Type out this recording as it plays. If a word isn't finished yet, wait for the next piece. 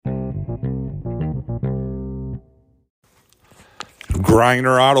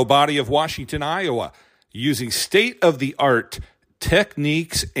Griner Auto Body of Washington, Iowa, using state-of-the-art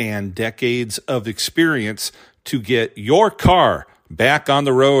techniques and decades of experience to get your car back on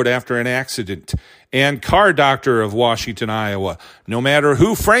the road after an accident. And Car Doctor of Washington, Iowa, no matter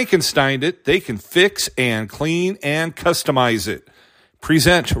who Frankensteined it, they can fix and clean and customize it.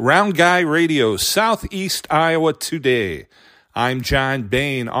 Present Round Guy Radio, Southeast Iowa today. I'm John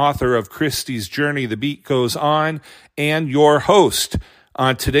Bain, author of Christie's Journey, The Beat Goes On, and your host.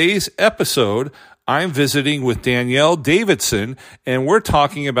 On today's episode, I'm visiting with Danielle Davidson, and we're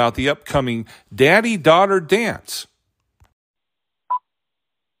talking about the upcoming Daddy-Daughter Dance.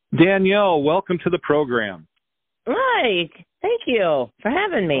 Danielle, welcome to the program. Hi, thank you for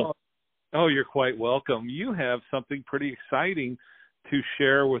having me. Oh, you're quite welcome. You have something pretty exciting to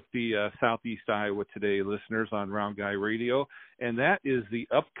share with the Southeast Iowa Today listeners on Round Guy Radio, and that is the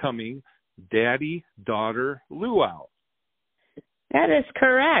upcoming Daddy-Daughter Luau. That is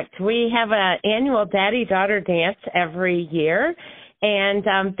correct. We have an annual Daddy-Daughter Dance every year, and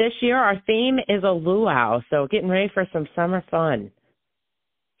this year our theme is a luau, so getting ready for some summer fun.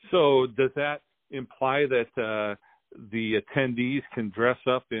 So does that imply that the attendees can dress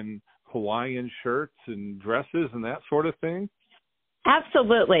up in Hawaiian shirts and dresses and that sort of thing?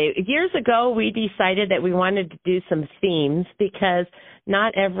 Absolutely. Years ago, we decided that we wanted to do some themes because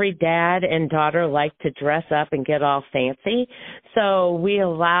not every dad and daughter like to dress up and get all fancy. So we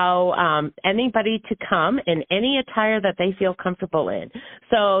allow anybody to come in any attire that they feel comfortable in.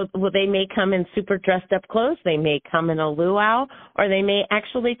 So they may come in super dressed up clothes, they may come in a luau, or they may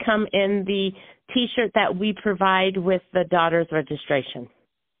actually come in the T-shirt that we provide with the daughter's registration.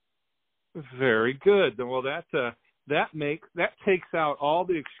 Very good. Well, that takes out all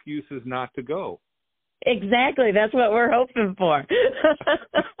the excuses not to go. Exactly. That's what we're hoping for.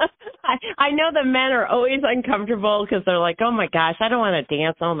 I know the men are always uncomfortable because they're like, oh my gosh, I don't want to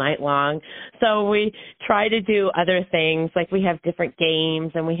dance all night long. So we try to do other things, like we have different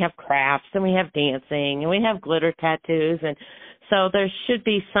games and we have crafts and we have dancing and we have glitter tattoos. And so there should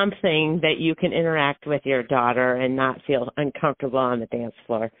be something that you can interact with your daughter and not feel uncomfortable on the dance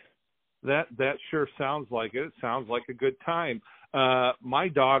floor. That sure sounds like it. It sounds like a good time. My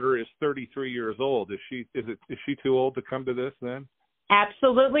daughter is 33 years old. Is she too old to come to this then?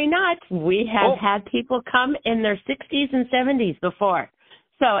 Absolutely not. We have had people come in their 60s and 70s before.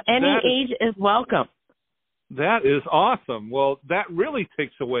 So any age is welcome. That is awesome. Well, that really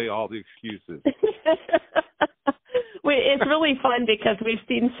takes away all the excuses. It's really fun because we've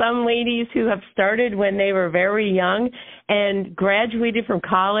seen some ladies who have started when they were very young and graduated from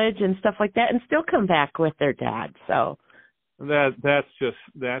college and stuff like that and still come back with their dad. So that's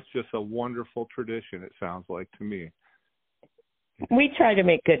just a wonderful tradition, it sounds like to me. We try to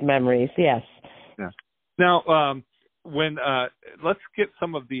make good memories, yes. Yeah. Now, let's get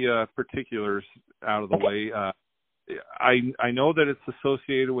some of the particulars out of the way. I know that it's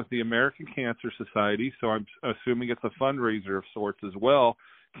associated with the American Cancer Society, so I'm assuming it's a fundraiser of sorts as well.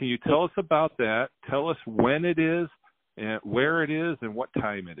 Can you tell us about that? Tell us when it is, and where it is, and what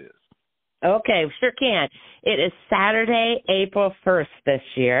time it is. Okay, sure can. It is Saturday, April 1st this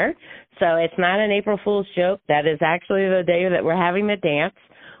year. So it's not an April Fool's joke. That is actually the day that we're having the dance.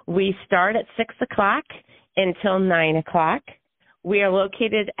 We start at 6 o'clock until 9 o'clock. We are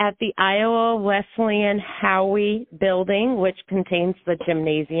located at the Iowa Wesleyan Howey building, which contains the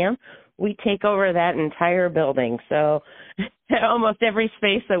gymnasium. We take over that entire building, so almost every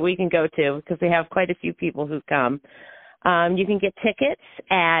space that we can go to because we have quite a few people who come. You can get tickets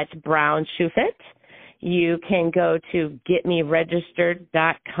at Brown Shoe Fit. You can go to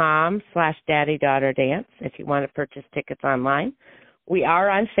getmeregistered.com/daddydaughter-dance if you want to purchase tickets online. We are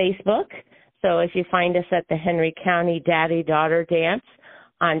on Facebook. So if you find us at the Henry County Daddy-Daughter Dance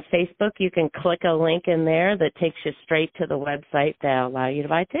on Facebook, you can click a link in there that takes you straight to the website that'll allow you to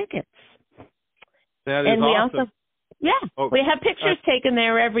buy tickets. That is awesome. We have pictures taken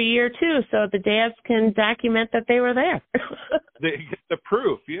there every year, too, so the dads can document that they were there. They get the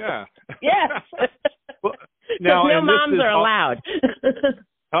proof, yeah. Yes. Well, now, no moms are allowed.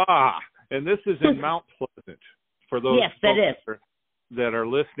 And this is in Mount Pleasant for those that are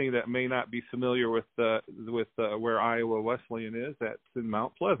listening that may not be familiar with where Iowa Wesleyan is. That's in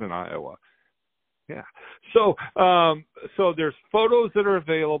Mount Pleasant, Iowa. Yeah. So there's photos that are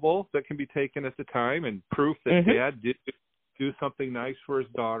available that can be taken at the time and proof that Dad did do something nice for his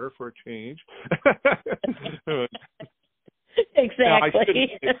daughter for a change.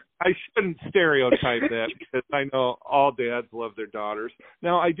 Exactly. Now, I shouldn't stereotype that because I know all dads love their daughters.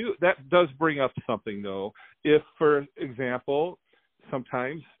 Now, that does bring up something, though. If, for example,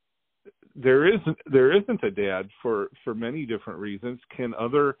 sometimes there isn't a dad for many different reasons. Can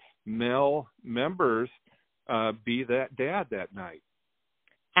other male members be that dad that night?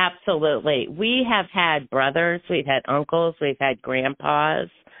 Absolutely. We have had brothers, we've had uncles, we've had grandpas.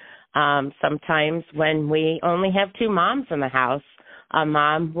 Sometimes when we only have two moms in the house, a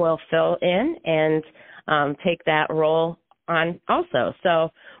mom will fill in and take that role on also. So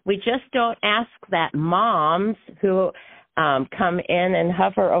we just don't ask that moms who come in and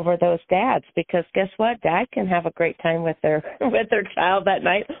hover over those dads, because guess what? Dad can have a great time with their child that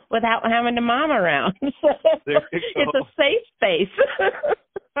night without having a mom around. It's a safe space.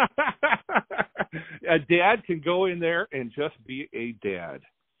 A dad can go in there and just be a dad.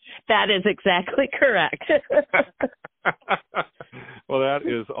 That is exactly correct. Well, that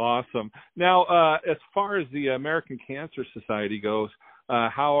is awesome. Now, as far as the American Cancer Society goes,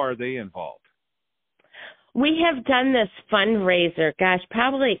 how are they involved? We have done this fundraiser,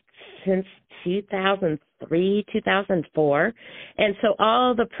 probably since 2003, 2004. And so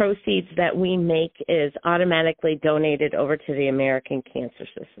all the proceeds that we make is automatically donated over to the American Cancer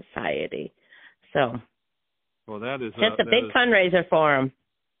Society. So well, that is just a big fundraiser for them.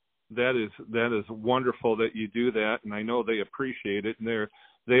 That is wonderful that you do that, and I know they appreciate it. And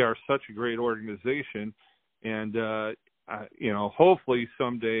they are such a great organization, and hopefully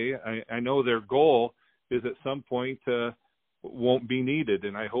someday, I know their goal is at some point won't be needed,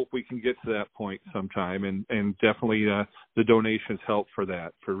 and I hope we can get to that point sometime. And definitely the donations help for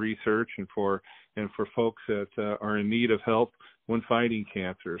that, for research and for folks that are in need of help when fighting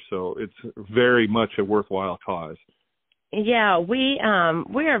cancer. So it's very much a worthwhile cause. Yeah, we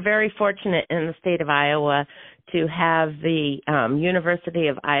are very fortunate in the state of Iowa to have the University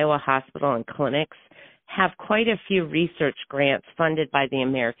of Iowa Hospital and Clinics have quite a few research grants funded by the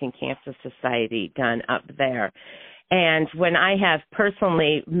American Cancer Society done up there. And when I have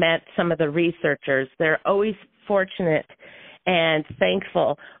personally met some of the researchers, they're always fortunate and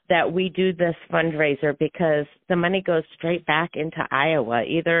thankful that we do this fundraiser, because the money goes straight back into Iowa,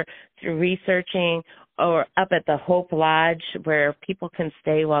 either through researching or up at the Hope Lodge where people can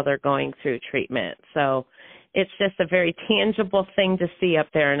stay while they're going through treatment. So it's just a very tangible thing to see up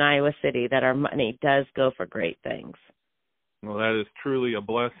there in Iowa City, that our money does go for great things. Well, that is truly a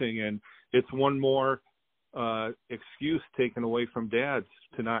blessing, and it's one more excuse taken away from dads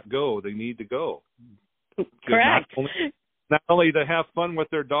to not go. They need to go. Correct. Not only to have fun with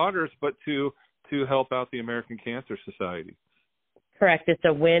their daughters, but to help out the American Cancer Society. Correct. It's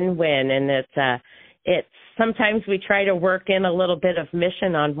a win-win, and it's sometimes we try to work in a little bit of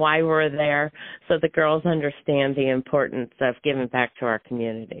mission on why we're there, so the girls understand the importance of giving back to our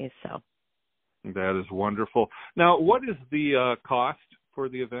community. So that is wonderful. Now, what is the cost for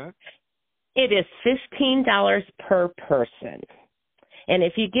the event? It is $15 per person. And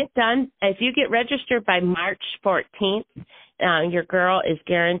if you get registered by March 14th, your girl is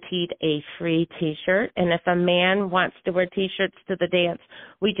guaranteed a free T-shirt. And if a man wants to wear T-shirts to the dance,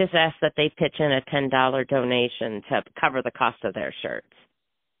 we just ask that they pitch in a $10 donation to cover the cost of their shirts.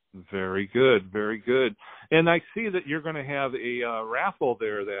 Very good, very good. And I see that you're going to have a raffle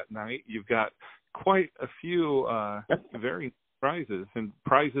there that night. You've got quite a few very prizes, and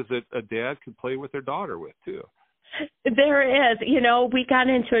prizes that a dad could play with their daughter with, too. There is. We got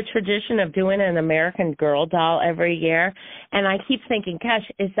into a tradition of doing an American Girl doll every year, and I keep thinking, gosh,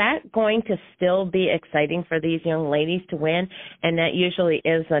 is that going to still be exciting for these young ladies to win? And that usually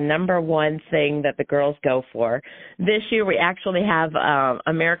is the number one thing that the girls go for. This year we actually have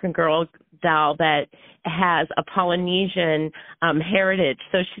American Girl doll that has a Polynesian heritage.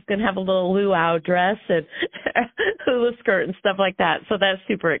 So she's going to have a little luau dress and hula skirt and stuff like that. So that's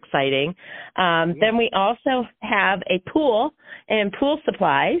super exciting. Then we also have a pool and pool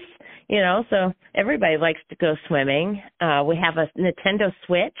supplies, so everybody likes to go swimming. We have a Nintendo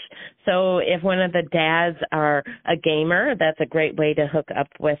Switch. So if one of the dads are a gamer, that's a great way to hook up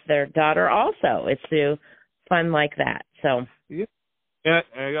with their daughter also. It's fun like that. So. Yeah.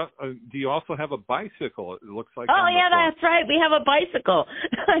 Do you also have a bicycle? It looks like. Oh, yeah, that's right. We have a bicycle.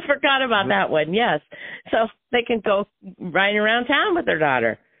 I forgot about that one. Yes. So they can go riding around town with their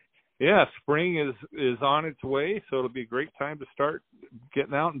daughter. Yeah, spring is on its way, so it'll be a great time to start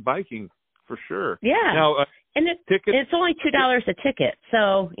getting out and biking for sure. Yeah. Now, and it's only $2 a ticket,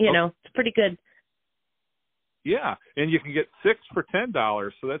 so, it's pretty good. Yeah, and you can get 6 for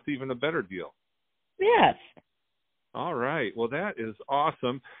 $10, so that's even a better deal. Yes. All right. Well, that is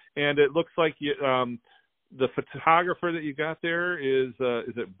awesome. And it looks like the photographer that you got there is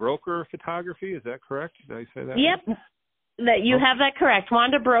it Broker Photography? Is that correct? Did I say that? Yep. That you have that correct.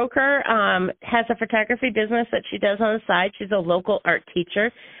 Wanda Broker has a photography business that she does on the side. She's a local art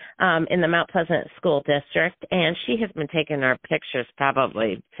teacher. in the Mount Pleasant School District, and she has been taking our pictures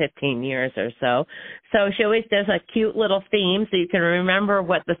probably 15 years or so. So she always does a cute little theme so you can remember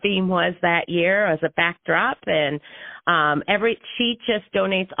what the theme was that year as a backdrop. And she just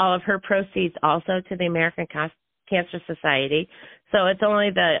donates all of her proceeds also to the American Cancer Society. So it's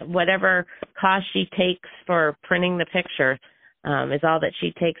only whatever cost she takes for printing the picture is all that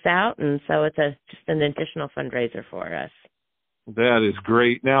she takes out, and so it's just an additional fundraiser for us. That is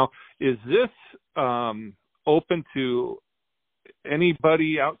great. Now, is this open to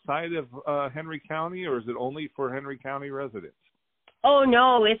anybody outside of Henry County, or is it only for Henry County residents? Oh,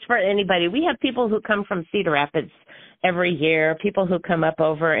 no, it's for anybody. We have people who come from Cedar Rapids every year, people who come up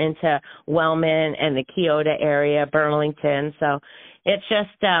over into Wellman and the Keota area, Burlington. So it's just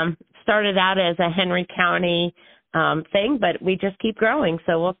started out as a Henry County thing, but we just keep growing.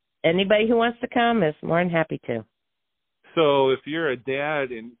 So anybody who wants to come is more than happy to. So if you're a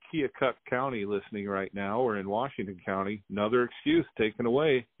dad in Keokuk County listening right now, or in Washington County, another excuse taken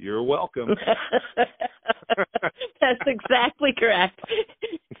away. You're welcome. That's exactly correct.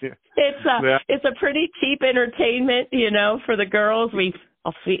 It's a pretty cheap entertainment, for the girls. We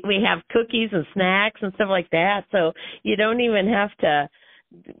have cookies and snacks and stuff like that, so you don't even have to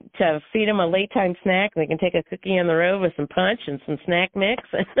feed them a late time snack. They can take a cookie on the road with some punch and some snack mix.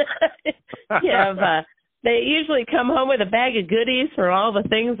 They usually come home with a bag of goodies for all the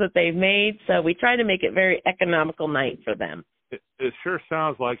things that they've made, so we try to make it very economical night for them. It sure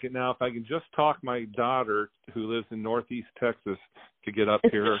sounds like it. Now, if I can just talk my daughter, who lives in Northeast Texas, to get up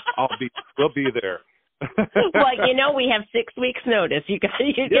here, we'll be there. Well, we have 6 weeks notice. You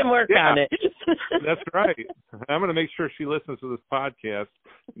can work on it. That's right. I'm going to make sure she listens to this podcast,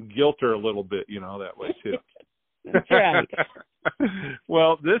 guilt her a little bit, that way too. That's right.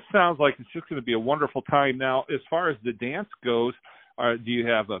 Well, this sounds like it's just going to be a wonderful time. Now, as far as the dance goes, do you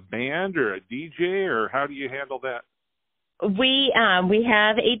have a band or a DJ, or how do you handle that? We have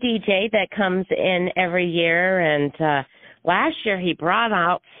a DJ that comes in every year, and last year he brought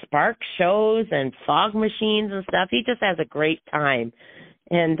out spark shows and fog machines and stuff. He just has a great time,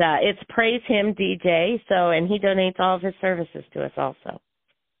 and it's Praise Him DJ. And he donates all of his services to us also.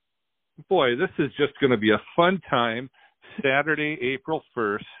 Boy, this is just going to be a fun time. Saturday, April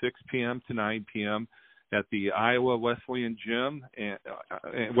 1st, 6 p.m. to 9 p.m. at the Iowa Wesleyan Gym.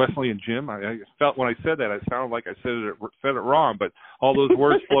 Wesleyan Gym. I felt when I said that, I sounded like I said it wrong, but all those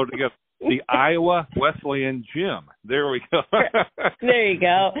words flow together. The Iowa Wesleyan Gym. There we go. There you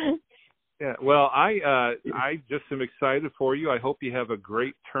go. Yeah. Well, I just am excited for you. I hope you have a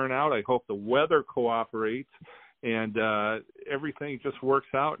great turnout. I hope the weather cooperates and everything just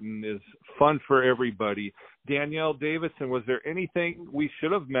works out and is fun for everybody. Danielle Davidson, was there anything we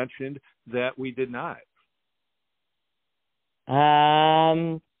should have mentioned that we did not?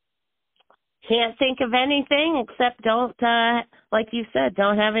 Can't think of anything except don't, like you said,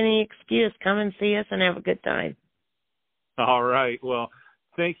 don't have any excuse. Come and see us and have a good time. All right. Well,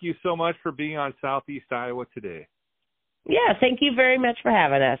 thank you so much for being on Southeast Iowa today. Yeah, thank you very much for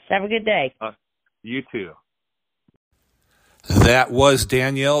having us. Have a good day. You too. That was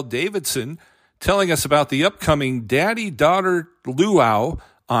Danielle Davidson telling us about the upcoming Daddy-Daughter Luau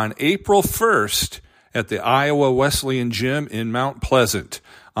on April 1st at the Iowa Wesleyan Gym in Mount Pleasant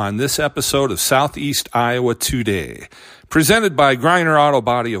on this episode of Southeast Iowa Today. Presented by Greiner Auto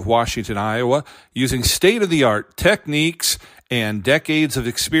Body of Washington, Iowa, using state-of-the-art techniques and decades of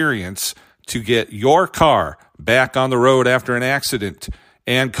experience to get your car back on the road after an accident.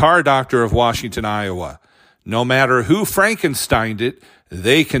 And Car Doctor of Washington, Iowa. No matter who Frankensteined it,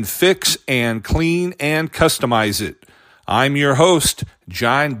 they can fix and clean and customize it. I'm your host,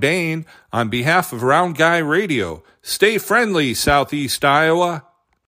 John Bain, on behalf of Round Guy Radio. Stay friendly, Southeast Iowa.